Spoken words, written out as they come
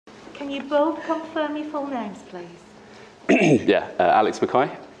Can you both confirm your full names, please? Yeah, Alex Mackay.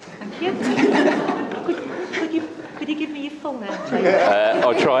 Thank you. Could you give me your full name, please?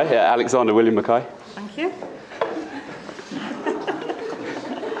 I'll try. Yeah, Alexander William Mackay. Thank you.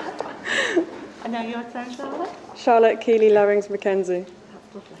 And now your turn, Charlotte. Charlotte Keeley Larrings Mackenzie.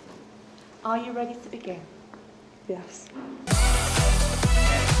 That's lovely. Are you ready to begin? Yes.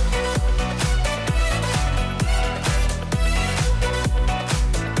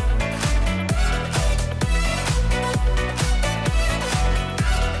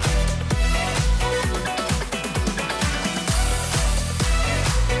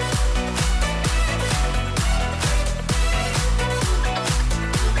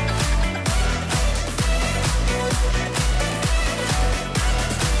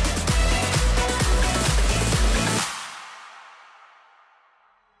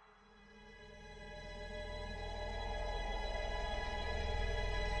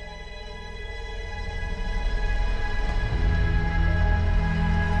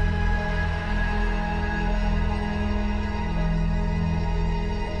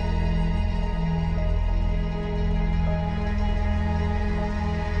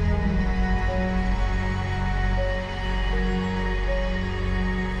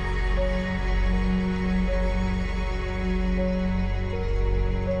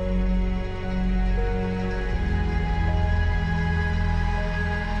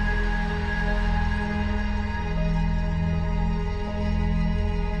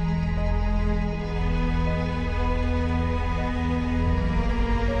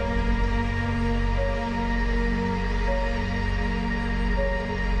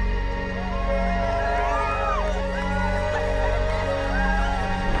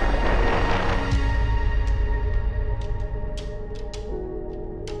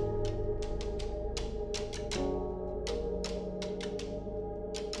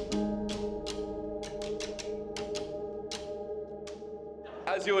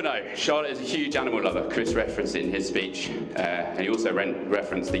 As you all know, Charlotte is a huge animal lover. Chris referenced it in his speech, and he also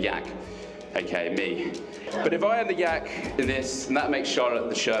referenced the yak, aka me. But if I am the yak in this, then that makes Charlotte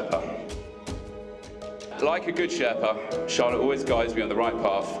the Sherpa. Like a good Sherpa, Charlotte always guides me on the right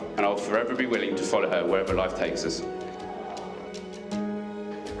path, and I'll forever be willing to follow her wherever life takes us.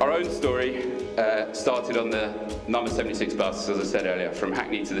 Our own story started on the number 76 bus, as I said earlier, from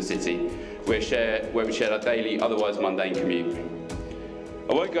Hackney to the city, where we shared our daily, otherwise mundane commute.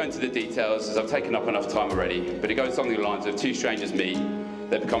 I won't go into the details as I've taken up enough time already, but it goes something along the lines of two strangers meet,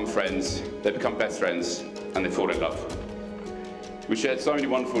 they become friends, they become best friends, and they fall in love. We shared so many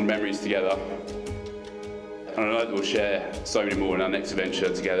wonderful memories together, and I know that we'll share so many more in our next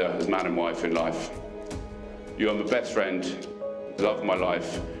adventure together as man and wife in life. You are my best friend, the love of my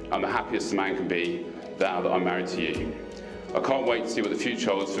life. I'm the happiest a man can be now that I'm married to you. I can't wait to see what the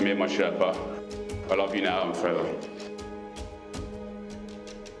future holds for me and my Sherpa. I love you now and forever.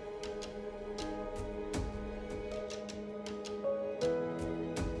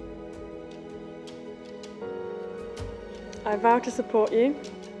 I vow to support you,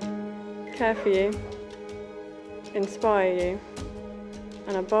 care for you, inspire you,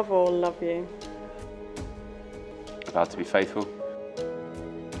 and above all, love you. I vow to be faithful,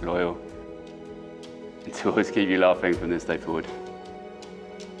 loyal, and to always keep you laughing from this day forward.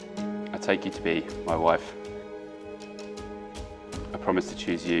 I take you to be my wife. I promise to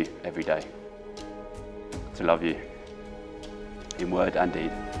choose you every day, to love you in word and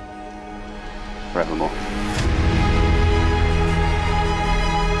deed, forevermore.